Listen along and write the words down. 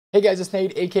Hey guys, it's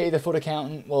Nate, aka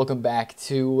TheFutAccountant. Welcome back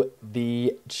to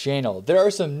the channel. There are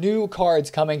some new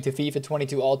cards coming to FIFA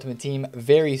 22 Ultimate Team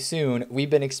very soon. We've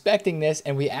been expecting this,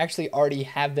 and we actually already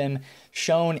have them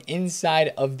shown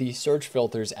inside of the search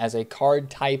filters as a card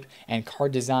type and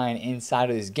card design inside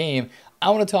of this game. I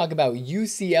want to talk about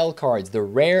UCL cards, the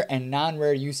rare and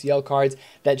non-rare UCL cards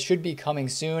that should be coming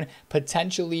soon,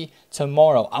 potentially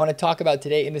tomorrow. I want to talk about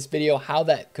today in this video how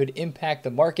that could impact the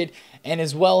market, and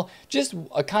as well just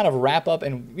a kind of wrap up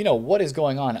and what is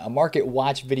going on, a market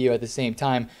watch video at the same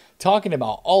time, talking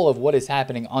about all of what is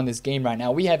happening on this game right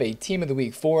now. We have a Team of the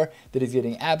Week 4 that is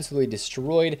getting absolutely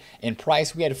destroyed in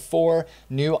price. We had 4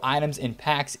 new items in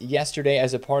packs yesterday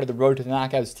as a part of the Road to the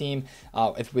Knockouts team,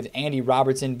 with Andy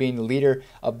Robertson being the leader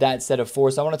of that set of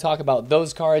 4. So I want to talk about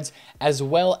those cards, as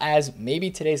well as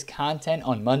maybe today's content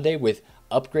on Monday with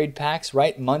upgrade packs,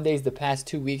 right? Mondays the past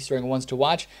 2 weeks during Ones to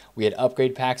Watch, we had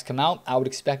upgrade packs come out. I would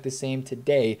expect the same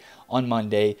today on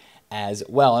Monday as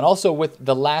well. And also with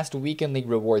the last weekend league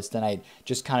rewards tonight,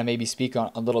 just kind of maybe speak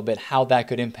on a little bit how that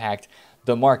could impact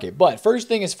the market. But first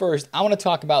thing is first, I want to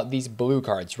talk about these blue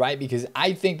cards, right? Because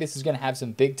I think this is going to have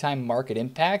some big time market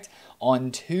impact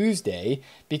on Tuesday,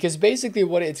 because basically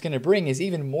what it's going to bring is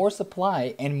even more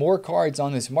supply and more cards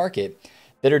on this market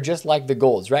that are just like the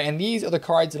golds, right? And these are the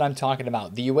cards that I'm talking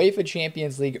about: the UEFA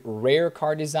Champions League rare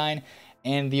card design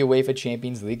and the UEFA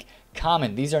Champions League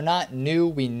common. These are not new.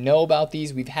 We know about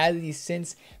these. We've had these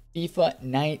since FIFA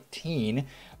 19.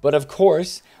 But of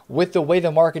course, with the way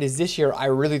the market is this year, I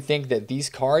really think that these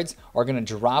cards are going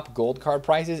to drop gold card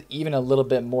prices even a little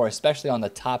bit more, especially on the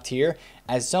top tier,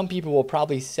 as some people will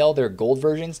probably sell their gold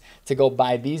versions to go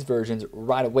buy these versions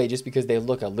right away just because they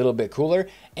look a little bit cooler.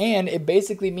 And it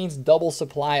basically means double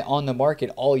supply on the market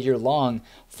all year long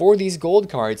for these gold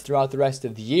cards throughout the rest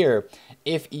of the year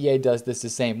if EA does this the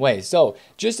same way. So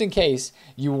just in case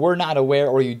you were not aware,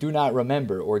 or you do not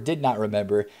remember, or did not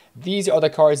remember, these are the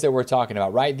cards that we're talking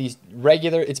about, right? These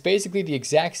regular, it's basically the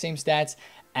exact same stats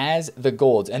as the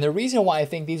golds. And the reason why I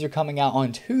think these are coming out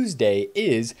on Tuesday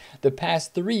is the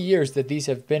past 3 years that these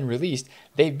have been released,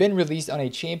 they've been released on a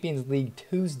Champions League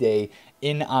Tuesday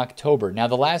in October. Now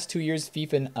the last 2 years,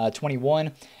 FIFA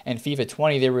 21 and FIFA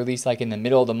 20, they were released like in the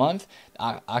middle of the month,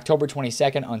 October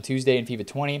 22nd on Tuesday in FIFA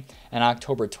 20, and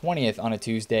October 20th on a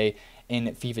Tuesday in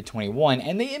FIFA 21,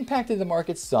 and they impacted the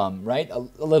market some, right? A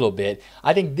little bit.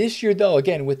 I think this year though,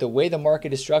 again, with the way the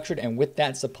market is structured and with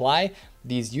that supply,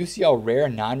 these UCL rare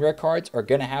and non-rare cards are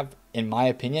going to have, in my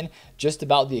opinion, just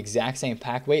about the exact same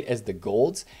pack weight as the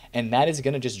golds, and that is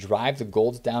going to just drive the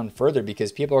golds down further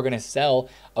because people are going to sell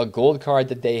a gold card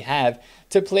that they have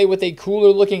to play with a cooler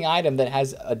looking item that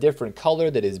has a different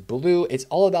color, that is blue. It's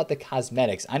all about the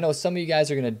cosmetics. I know some of you guys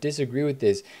are going to disagree with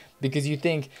this because you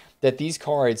think that these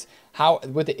cards,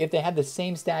 if they have the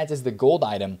same stats as the gold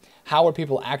item, how would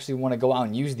people actually want to go out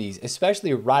and use these,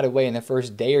 especially right away in the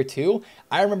first day or two?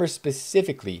 I remember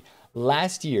specifically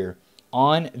last year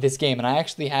on this game, and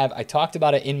I talked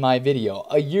about it in my video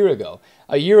a year ago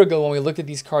when we looked at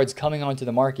these cards coming onto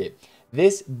the market.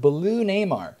 This blue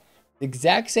Neymar,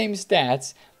 exact same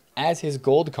stats as his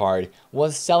gold card,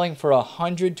 was selling for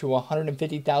 100 to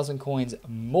 150,000 coins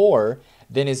more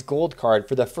than his gold card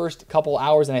for the first couple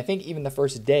hours, and I think even the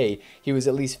first day he was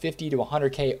at least 50 to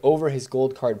 100k over his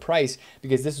gold card price,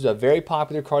 because this was a very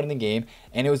popular card in the game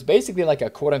and it was basically like a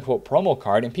quote-unquote promo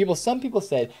card, and some people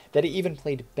said that it even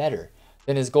played better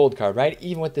than his gold card, right?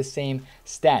 Even with the same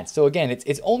stats. So again,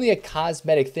 it's only a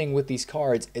cosmetic thing with these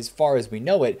cards as far as we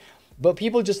know it, but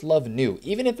people just love new.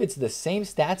 Even if it's the same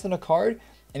stats on a card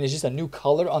and it's just a new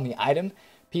color on the item,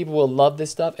 people will love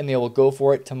this stuff and they will go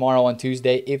for it tomorrow on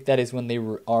Tuesday if that is when they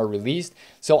are released.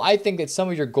 So I think that some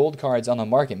of your gold cards on the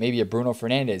market, maybe a Bruno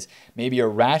Fernandes, maybe a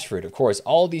Rashford, of course,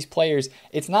 all of these players,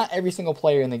 it's not every single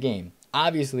player in the game.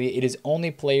 Obviously, it is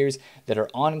only players that are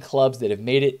on clubs that have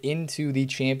made it into the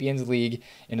Champions League,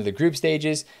 into the group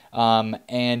stages, and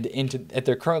that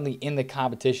they're currently in the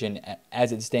competition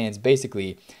as it stands,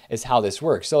 basically, is how this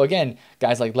works. So again,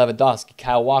 guys like Lewandowski,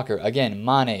 Kyle Walker, again,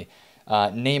 Mane,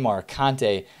 Neymar,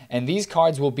 Kante, and these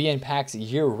cards will be in packs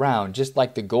year round, just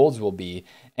like the golds will be.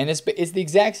 And it's the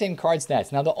exact same card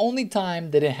stats. Now, the only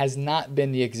time that it has not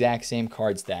been the exact same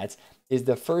card stats is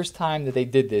the first time that they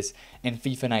did this in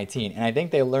FIFA 19. And I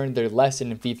think they learned their lesson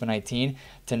in FIFA 19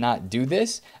 to not do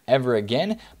this ever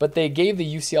again. But they gave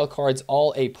the UCL cards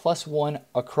all a +1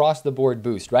 across the board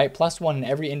boost, right? +1 in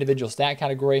every individual stat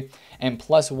category and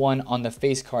 +1 on the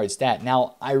face card stat.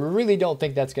 Now, I really don't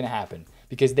think that's going to happen,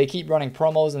 because they keep running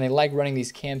promos and they like running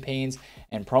these campaigns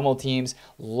and promo teams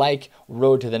like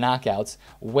Road to the Knockouts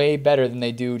way better than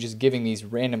they do just giving these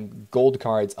random gold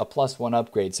cards a +1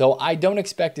 upgrade. So I don't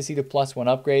expect to see the +1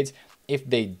 upgrades. If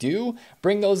they do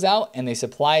bring those out and they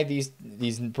supply these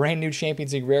brand new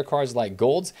Champions League rare cards like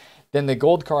golds, then the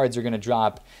gold cards are going to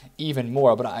drop even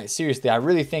more. But seriously, I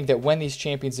really think that when these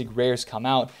Champions League rares come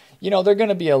out, they're going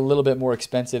to be a little bit more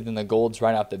expensive than the golds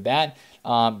right off the bat,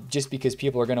 just because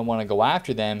people are going to want to go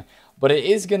after them. But it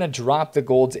is going to drop the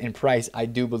golds in price, I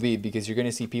do believe, because you're going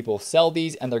to see people sell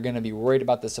these and they're going to be worried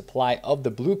about the supply of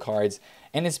the blue cards.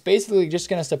 And it's basically just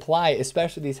going to supply,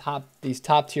 especially these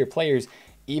top tier players,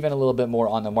 even a little bit more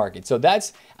on the market. So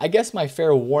that's, I guess, my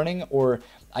fair warning, or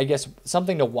I guess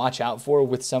something to watch out for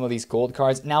with some of these gold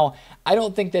cards. Now, I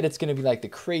don't think that it's going to be like the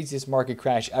craziest market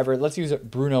crash ever. Let's use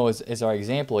Bruno as our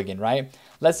example again, right?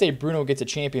 Let's say Bruno gets a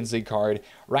Champions League card.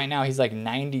 Right now, he's like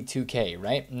 92K,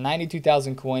 right?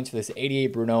 92,000 coins for this 88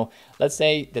 Bruno. Let's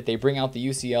say that they bring out the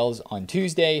UCLs on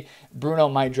Tuesday. Bruno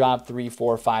might drop 3,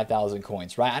 4, 5,000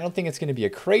 coins, right? I don't think it's going to be a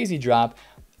crazy drop,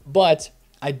 but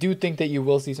I do think that you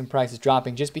will see some prices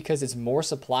dropping just because it's more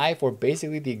supply for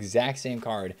basically the exact same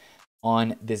card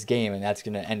on this game, and that's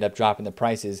going to end up dropping the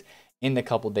prices in the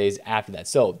couple days after that.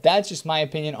 So that's just my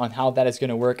opinion on how that is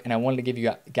going to work, and I wanted to give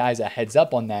you guys a heads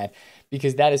up on that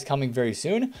because that is coming very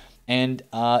soon, and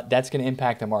that's going to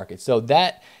impact the market. So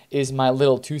that is my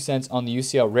little 2 cents on the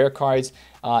UCL rare cards.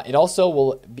 It also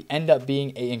will end up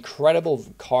being an incredible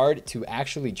card to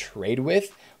actually trade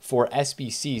with for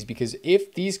SBCs, because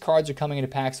if these cards are coming into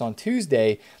packs on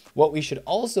Tuesday, what we should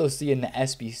also see in the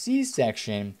SBC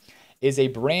section is a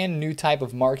brand new type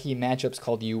of marquee matchups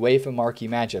called UEFA marquee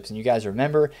matchups. And you guys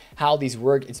remember how these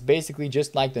work. It's basically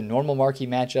just like the normal marquee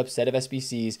matchup set of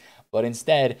SBCs, but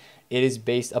instead it is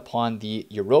based upon the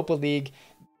Europa League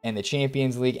and the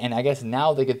Champions League. And I guess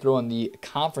now they could throw in the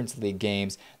Conference League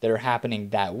games that are happening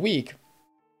that week.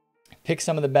 Pick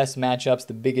some of the best matchups,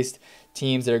 the biggest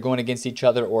teams that are going against each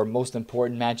other, or most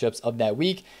important matchups of that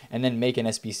week, and then make an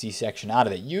SBC section out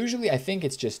of it. Usually, I think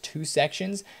it's just 2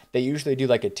 sections. They usually do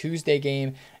like a Tuesday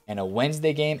game and a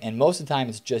Wednesday game, and most of the time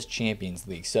it's just Champions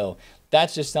League. So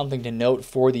that's just something to note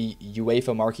for the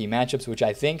UEFA marquee matchups, which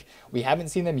I think we haven't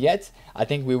seen them yet. I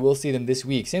think we will see them this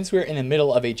week, since we're in the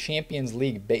middle of a Champions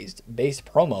League based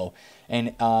promo,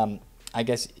 and I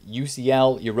guess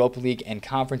UCL, Europa League, and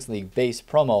Conference League based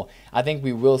promo. I think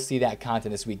we will see that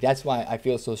content this week. That's why I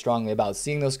feel so strongly about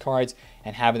seeing those cards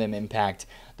and having them impact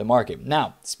the market.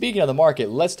 Now, speaking of the market,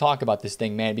 let's talk about this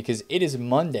thing, man, because it is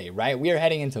Monday, right? We are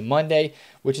heading into Monday,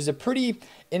 which is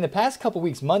in the past couple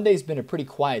weeks, Monday's been a pretty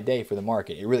quiet day for the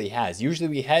market. It really has. Usually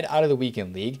we head out of the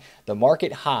weekend league, the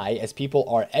market high as people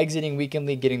are exiting weekend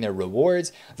league, getting their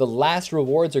rewards. The last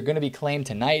rewards are going to be claimed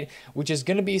tonight, which is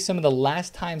going to be some of the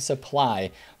last time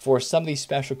supply for some of these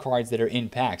special cards that are in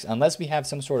packs, unless we have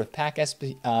some sort of pack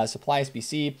supply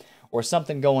SBC or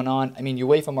something going on. I mean,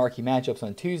 UEFA marquee matchups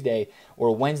on Tuesday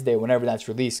or Wednesday, whenever that's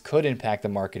released, could impact the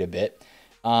market a bit.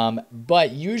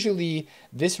 But usually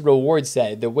this reward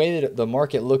set, the way that the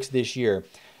market looks this year,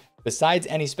 besides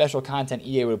any special content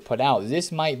EA would put out,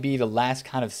 this might be the last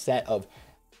kind of set of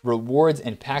rewards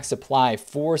and pack supply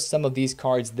for some of these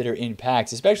cards that are in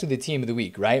packs, especially the team of the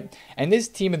week, right? And this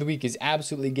team of the week is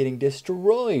absolutely getting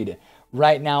destroyed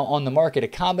right now on the market. A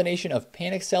combination of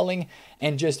panic selling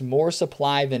and just more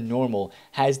supply than normal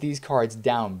has these cards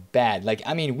down bad. Like,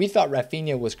 I mean, we thought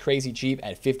Rafinha was crazy cheap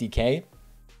at 50K.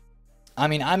 I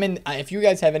mean, if you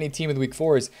guys have any team of the week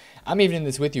 4s, I'm even in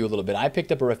this with you a little bit. I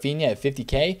picked up a Rafinha at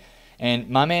 50K, and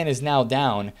my man is now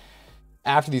down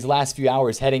after these last few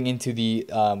hours heading into the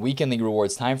weekend league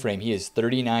rewards time frame. He is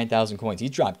 39,000 coins. He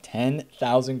dropped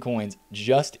 10,000 coins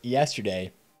just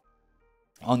yesterday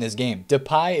on this game.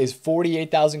 Depay is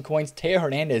 48,000 coins. Teo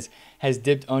Hernandez has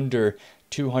dipped under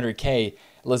 200K.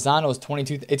 Lozano's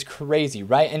 22. It's crazy,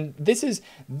 right? And this is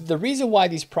the reason why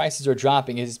these prices are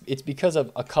dropping. It's because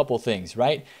of a couple things,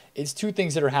 right? It's 2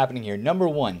 things that are happening here. Number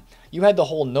 1, you had the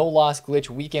whole no loss glitch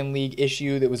weekend league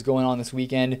issue that was going on this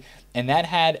weekend, and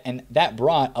that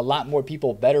brought a lot more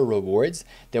people better rewards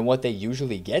than what they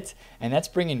usually get, and that's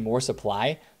bringing more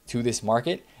supply to this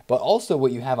market. But also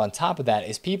what you have on top of that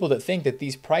is people that think that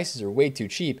these prices are way too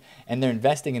cheap and they're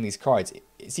investing in these cards.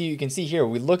 See, you can see here,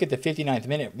 we look at the 59th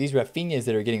minute, these Rafinhas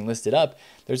that are getting listed up,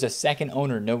 there's a second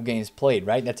owner, no games played,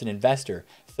 right? That's an investor.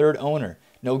 Third owner,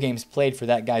 no games played for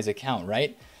that guy's account,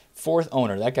 right? Fourth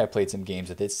owner, that guy played some games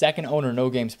with it. Second owner, no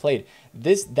games played.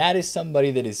 That is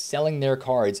somebody that is selling their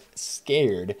cards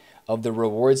scared of the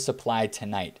reward supply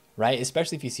tonight, right?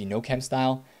 Especially if you see no chem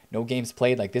style, no games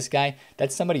played like this guy,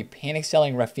 that's somebody panic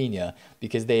selling Rafinha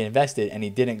because they invested and he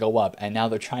didn't go up, and now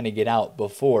they're trying to get out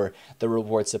before the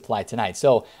reward supply tonight.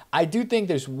 So I do think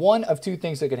there's one of two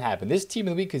things that could happen. This team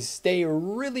of the week could stay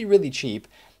really, really cheap,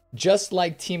 just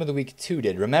like Team of the Week 2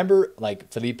 did. Remember, like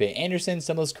Felipe Anderson,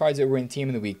 some of those cards that were in Team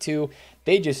of the Week 2,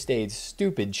 they just stayed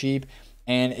stupid cheap,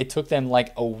 and it took them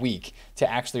like a week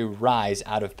to actually rise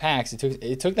out of packs.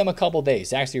 It took them a couple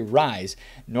days to actually rise.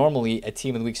 Normally, a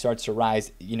Team of the Week starts to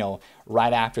rise,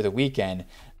 right after the weekend.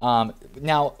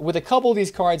 Now, with a couple of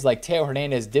these cards, like Theo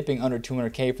Hernandez dipping under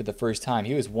 200K for the first time,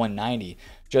 he was 190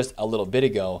 just a little bit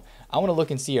ago. I want to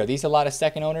look and see, are these a lot of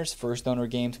second owners? First owner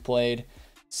games played.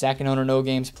 Second owner, no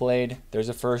games played. There's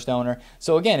a first owner.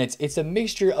 So again, it's a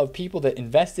mixture of people that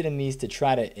invested in these to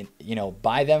try to,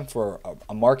 buy them for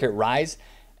a market rise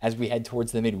as we head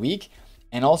towards the midweek.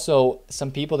 And also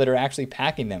some people that are actually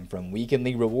packing them from weekend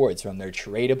league rewards, from their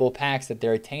tradable packs that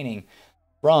they're attaining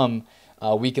from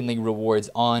weekend league rewards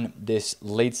on this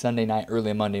late Sunday night,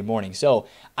 early Monday morning. So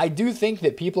I do think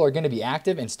that people are going to be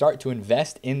active and start to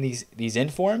invest in these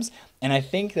informs. And I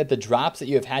think that the drops that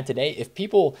you have had today, if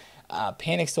people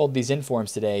panic sold these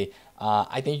informs today,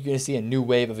 I think you're going to see a new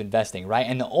wave of investing, right?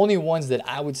 And the only ones that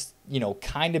I would,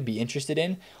 kind of be interested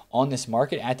in on this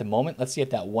market at the moment, let's see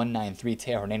if that 193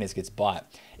 Teo Hernandez gets bought.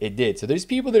 It did. So there's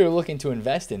people that are looking to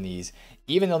invest in these,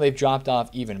 even though they've dropped off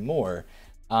even more.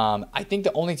 I think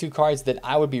the only two cards that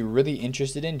I would be really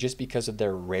interested in, just because of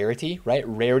their rarity, right?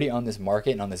 Rarity on this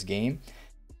market and on this game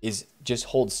is just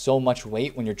holds so much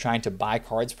weight when you're trying to buy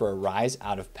cards for a rise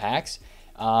out of packs.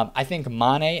 I think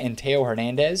Mane and Teo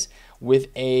Hernandez with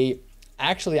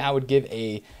actually I would give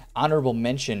a honorable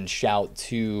mention shout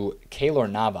to Keylor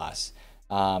Navas.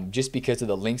 Just because of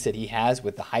the links that he has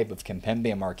with the hype of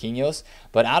Kimpembe and Marquinhos.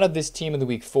 But out of this Team of the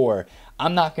Week 4,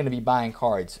 I'm not going to be buying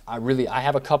cards. I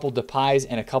have a couple Depays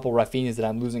and a couple Rafinhas that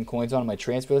I'm losing coins on my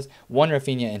transfer list. One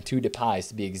Rafinha and two Depays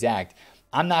to be exact.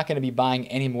 I'm not going to be buying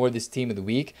any more of this Team of the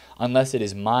Week unless it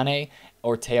is Mane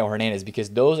or Teo Hernandez,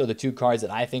 because those are the two cards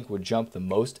that I think would jump the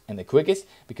most and the quickest,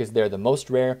 because they're the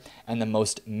most rare and the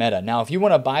most meta. Now, if you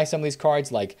want to buy some of these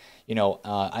cards, like,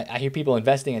 I hear people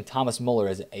investing in Thomas Muller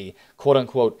as a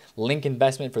quote-unquote link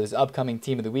investment for this upcoming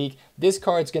Team of the Week. This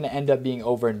card's going to end up being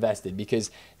over-invested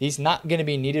because he's not going to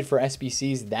be needed for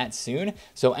SBCs that soon.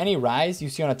 So any rise you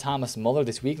see on a Thomas Muller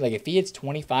this week, like if he hits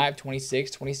 25,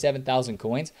 26, 27,000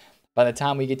 coins, by the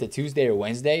time we get to Tuesday or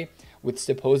Wednesday, with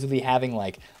supposedly having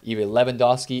like either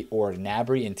Lewandowski or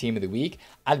Gnabry in Team of the Week,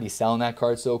 I'd be selling that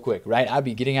card so quick, right? I'd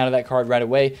be getting out of that card right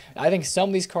away. I think some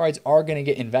of these cards are going to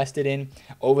get invested in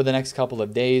over the next couple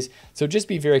of days. So just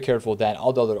be very careful with that.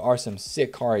 Although there are some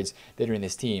sick cards that are in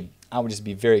this team, I would just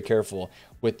be very careful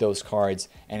with those cards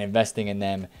and investing in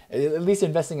them, at least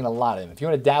investing in a lot of them. If you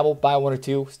want to dabble, buy one or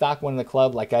two, stock one in the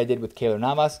club like I did with Keylor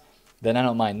Navas, then I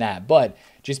don't mind that. But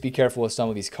just be careful with some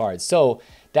of these cards. So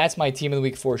that's my Team of the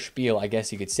Week 4 spiel, I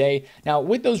guess you could say. Now,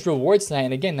 with those rewards tonight,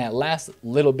 and again, that last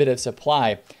little bit of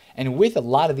supply, and with a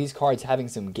lot of these cards having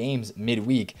some games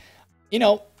midweek,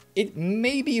 it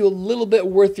may be a little bit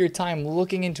worth your time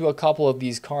looking into a couple of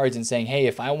these cards and saying, hey,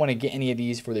 if I want to get any of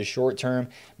these for the short term,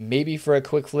 maybe for a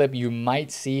quick flip, you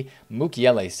might see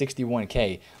Mukiele,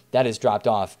 61K. That has dropped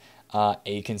off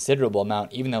a considerable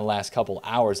amount, even in the last couple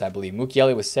hours, I believe.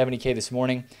 Mukiele was 70K this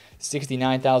morning,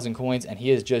 69,000 coins, and he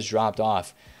has just dropped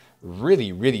off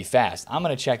really, really fast. I'm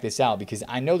going to check this out because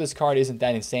I know this card isn't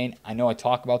that insane. I know I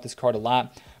talk about this card a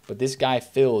lot, but this guy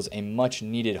fills a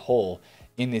much-needed hole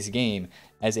in this game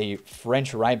as a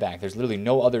French right back. There's literally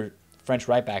no other French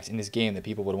right backs in this game that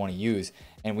people would want to use,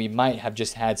 and we might have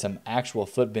just had some actual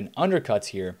footbin undercuts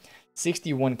here.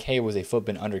 61K was a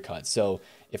footbin undercut, so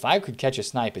if I could catch a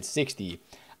snipe at 60,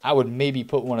 I would maybe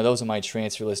put one of those on my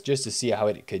transfer list just to see how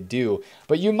it could do.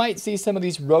 But you might see some of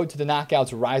these road to the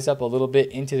knockouts rise up a little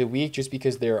bit into the week just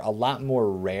because they're a lot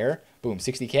more rare. Boom,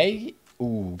 60K.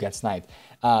 Ooh, got sniped.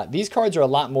 These cards are a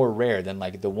lot more rare than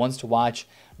like the ones to watch,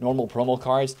 normal promo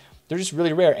cards. They're just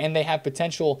really rare, and they have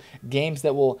potential games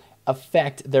that will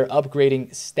affect their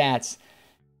upgrading stats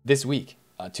this week.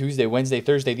 Tuesday, Wednesday,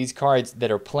 Thursday, these cards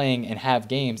that are playing and have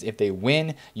games, if they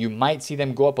win, you might see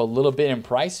them go up a little bit in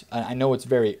price. I know it's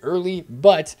very early,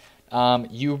 but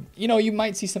you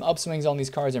might see some upswings on these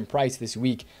cards in price this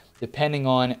week, depending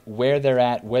on where they're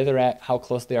at, how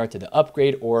close they are to the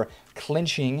upgrade, or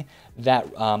clinching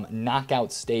that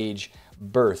knockout stage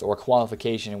berth or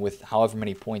qualification with however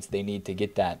many points they need to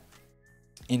get that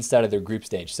inside of their group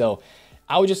stage. So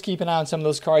I would just keep an eye on some of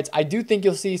those cards. I do think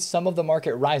you'll see some of the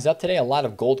market rise up today, a lot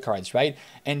of gold cards, right?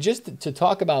 And just to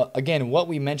talk about, again, what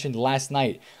we mentioned last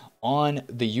night, on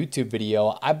the YouTube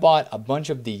video, I bought a bunch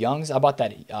of the Youngs. I bought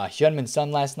that Hyunmin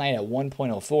Sun last night at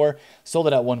 1.04, sold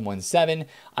it at 117.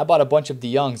 I bought a bunch of the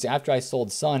Youngs. After I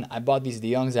sold Sun, I bought these the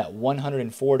Youngs at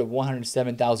 104 to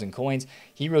 107,000 coins.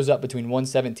 He rose up between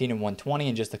 117 and 120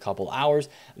 in just a couple hours.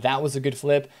 That was a good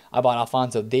flip. I bought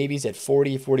Alphonso Davies at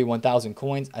 41,000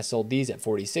 coins. I sold these at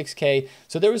 46K.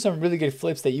 So there were some really good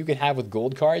flips that you could have with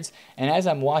gold cards. And as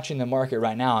I'm watching the market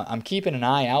right now, I'm keeping an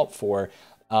eye out for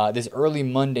this early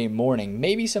Monday morning,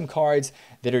 maybe some cards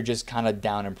that are just kind of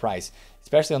down in price,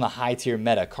 especially on the high tier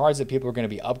meta, cards that people are going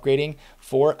to be upgrading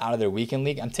for out of their weekend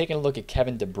league. I'm taking a look at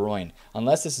Kevin De Bruyne.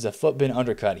 Unless this is a footbin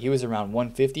undercut, he was around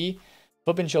 150.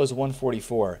 Footbin shows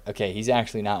 144. Okay, he's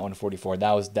actually not 144.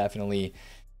 That was definitely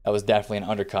an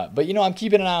undercut. But you know, I'm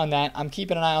keeping an eye on that. I'm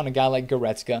keeping an eye on a guy like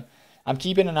Goretzka. I'm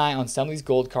keeping an eye on some of these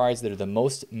gold cards that are the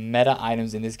most meta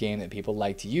items in this game that people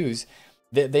like to use,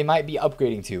 that they might be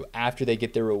upgrading to after they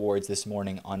get their rewards this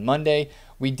morning on Monday.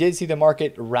 We did see the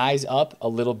market rise up a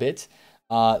little bit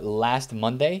last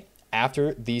Monday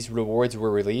after these rewards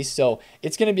were released. So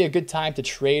it's going to be a good time to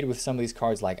trade with some of these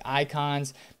cards like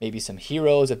icons, maybe some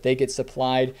heroes if they get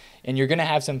supplied. And you're going to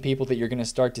have some people that you're going to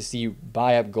start to see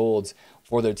buy up golds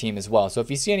for their team as well. So if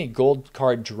you see any gold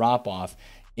card drop off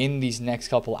in these next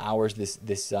couple hours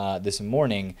this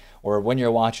morning, or when you're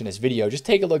watching this video, just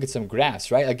take a look at some graphs,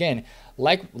 right? Again,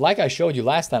 like I showed you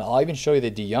last night, I'll even show you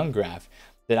the De Jong graph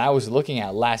that I was looking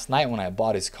at last night when I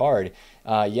bought his card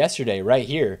yesterday right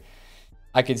here.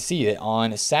 I could see that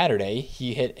on Saturday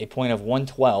he hit a point of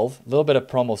 112, a little bit of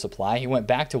promo supply. He went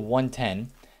back to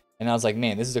 110. And I was like,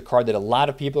 man, this is a card that a lot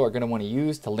of people are going to want to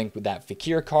use to link with that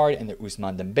Fekir card and their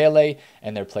Ousmane Dembele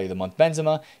and their Play of the Month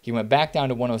Benzema. He went back down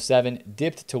to 107,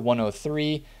 dipped to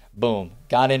 103. Boom.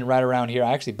 Got in right around here.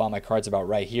 I actually bought my cards about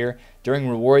right here. During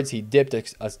rewards, he dipped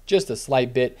just a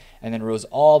slight bit and then rose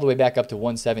all the way back up to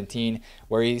 117,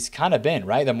 where he's kind of been,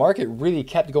 right? The market really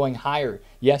kept going higher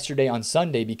yesterday on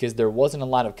Sunday because there wasn't a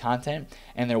lot of content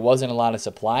and there wasn't a lot of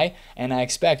supply. And I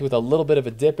expect with a little bit of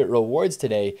a dip at rewards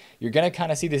today, you're going to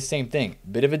kind of see the same thing.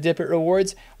 Bit of a dip at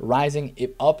rewards, rising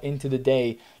up into the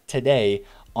day today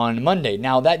on Monday.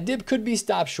 Now that dip could be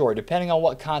stopped short depending on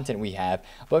what content we have,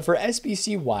 but for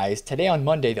SBC wise, today on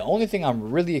Monday, the only thing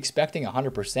I'm really expecting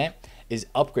 100% is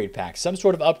upgrade packs, some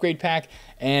sort of upgrade pack.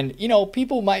 And you know,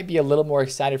 people might be a little more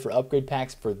excited for upgrade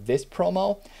packs for this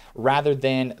promo rather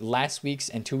than last week's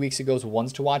and 2 weeks ago's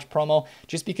ones to watch promo,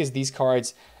 just because these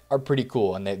cards are pretty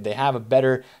cool and they have a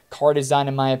better card design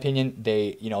in my opinion.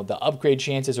 They, you know, the upgrade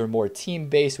chances are more team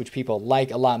based, which people like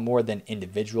a lot more than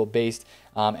individual based.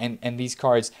 And these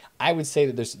cards, I would say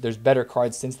that there's better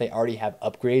cards since they already have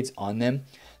upgrades on them.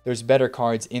 There's better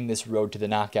cards in this road to the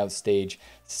knockout stage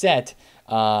set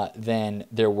than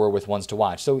there were with ones to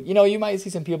watch. So, you know, you might see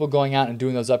some people going out and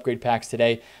doing those upgrade packs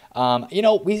today. You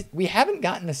know, we haven't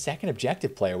gotten a second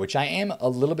objective player, which I am a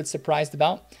little bit surprised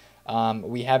about.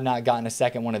 We have not gotten a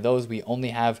second one of those. We only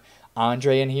have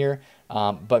Andre in here,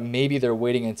 but maybe they're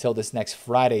waiting until this next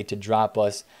Friday to drop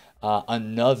us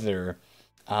another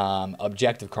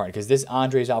objective card, because this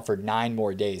Andre is out for 9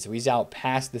 more days. So he's out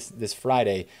past this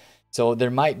Friday. So they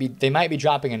might be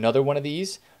dropping another one of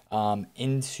these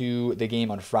into the game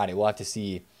on Friday. We'll have to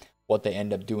see what they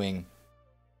end up doing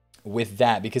with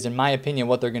that, because in my opinion,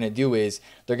 what they're going to do is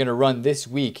they're going to run this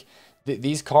week.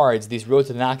 These cards, these Road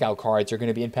to the Knockout cards, are going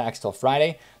to be in packs till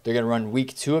Friday. They're going to run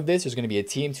week 2 of this. There's going to be a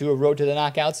Team 2 of Road to the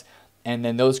Knockouts. And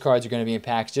then those cards are going to be in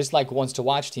packs, just like Ones to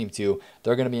Watch Team 2.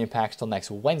 They're going to be in packs till next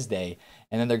Wednesday.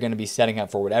 And then they're going to be setting up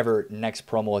for whatever next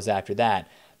promo is after that,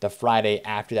 the Friday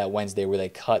after that Wednesday, where they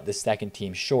cut the second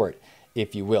team short,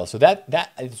 if you will. So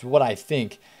that is what I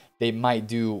think they might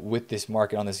do with this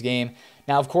market on this game.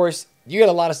 Now, of course, you got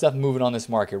a lot of stuff moving on this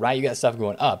market, right? You got stuff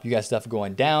going up, you got stuff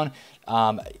going down.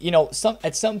 You know,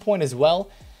 at some point as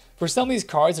well, for some of these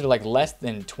cards that are like less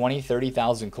than 20,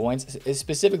 30,000 coins,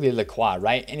 specifically Lacroix,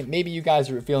 right? And maybe you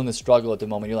guys are feeling the struggle at the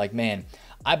moment. You're like, man,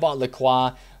 I bought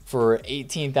Lacroix for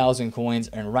 18,000 coins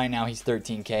and right now he's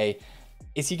 13K.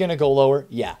 Is he going to go lower?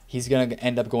 Yeah, he's going to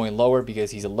end up going lower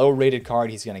because he's a low rated card.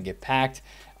 He's going to get packed.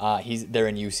 They're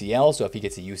in UCL, so if he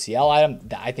gets a UCL item,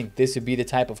 I think this would be the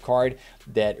type of card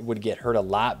that would get hurt a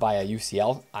lot by a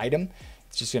UCL item.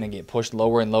 It's just going to get pushed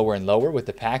lower and lower and lower with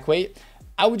the pack weight.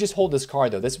 I would just hold this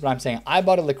card though. This is what I'm saying. I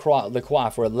bought a Lacroix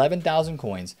for 11,000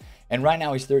 coins, and right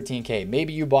now he's 13K.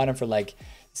 Maybe you bought him for like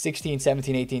 16,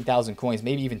 17, 18,000 coins,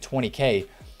 maybe even 20K.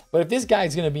 But if this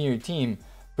guy's going to be in your team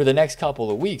for the next couple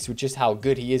of weeks, with just how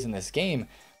good he is in this game,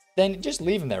 then just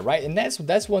leave him there, right? And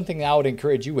that's one thing that I would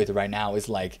encourage you with right now is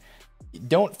like,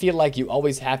 don't feel like you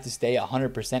always have to stay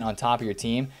 100% on top of your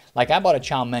team. Like I bought a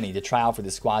Chow Many to try out for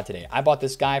the squad today. I bought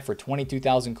this guy for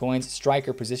 22,000 coins,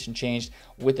 striker, position changed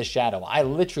with the shadow. I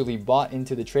literally bought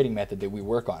into the trading method that we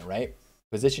work on, right?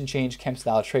 Position change, chem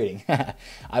style trading.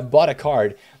 I bought a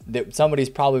card that somebody's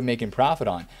probably making profit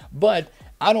on, but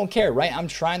I don't care, right? I'm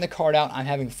trying the card out. I'm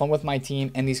having fun with my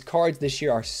team, and these cards this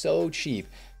year are so cheap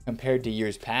compared to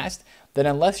years past that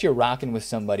unless you're rocking with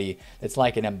somebody that's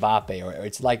like an Mbappe, or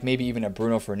it's like maybe even a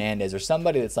Bruno Fernandes, or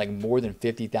somebody that's like more than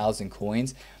 50,000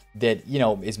 coins that, you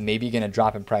know, is maybe going to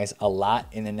drop in price a lot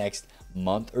in the next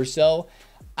month or so,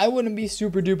 I wouldn't be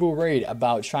super duper worried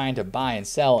about trying to buy and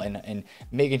sell and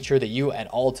making sure that you at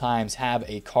all times have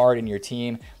a card in your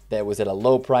team that was at a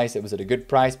low price, that was at a good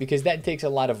price, because that takes a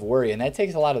lot of worry and that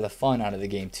takes a lot of the fun out of the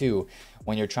game too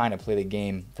when you're trying to play the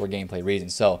game for gameplay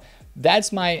reasons. So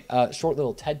that's my short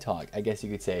little TED Talk, I guess you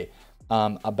could say,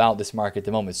 about this market at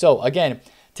the moment. So again,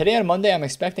 today on Monday, I'm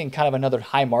expecting kind of another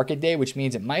high market day, which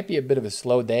means it might be a bit of a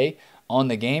slow day on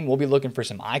the game. We'll be looking for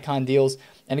some icon deals.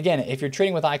 And again, if you're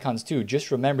trading with icons too, just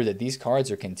remember that these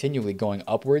cards are continually going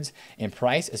upwards in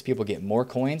price as people get more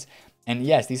coins. And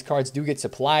yes, these cards do get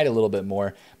supplied a little bit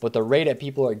more, but the rate at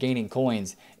people are gaining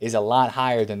coins is a lot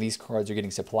higher than these cards are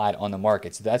getting supplied on the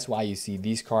market. So that's why you see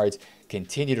these cards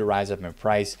continue to rise up in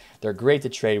price. They're great to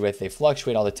trade with. They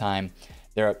fluctuate all the time.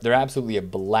 They're absolutely a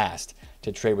blast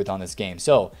to trade with on this game.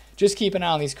 So just keep an eye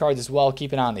on these cards as well.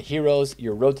 Keep an eye on the heroes,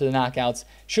 your road to the knockouts.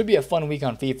 Should be a fun week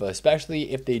on FIFA,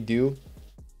 especially if they do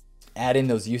add in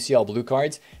those UCL blue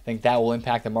cards. I think that will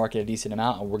impact the market a decent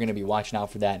amount, and we're going to be watching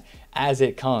out for that as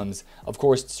it comes. Of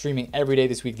course, streaming every day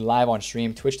this week live on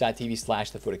stream,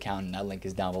 twitch.tv/TheFutAccountant. That link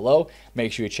is down below.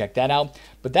 Make sure you check that out.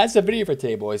 But that's the video for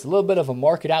today, boys. A little bit of a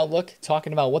market outlook,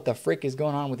 talking about what the frick is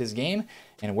going on with this game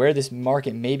and where this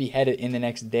market may be headed in the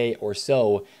next day or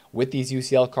so with these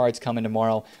UCL cards coming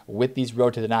tomorrow, with these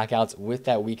road to the knockouts, with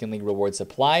that weekend league reward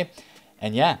supply.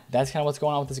 And yeah, that's kind of what's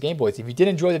going on with this game, boys. If you did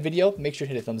enjoy the video, make sure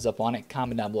to hit a thumbs up on it.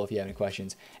 Comment down below if you have any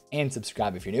questions. And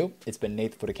subscribe if you're new. It's been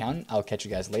Nate, the FutAccountant. I'll catch you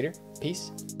guys later.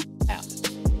 Peace out.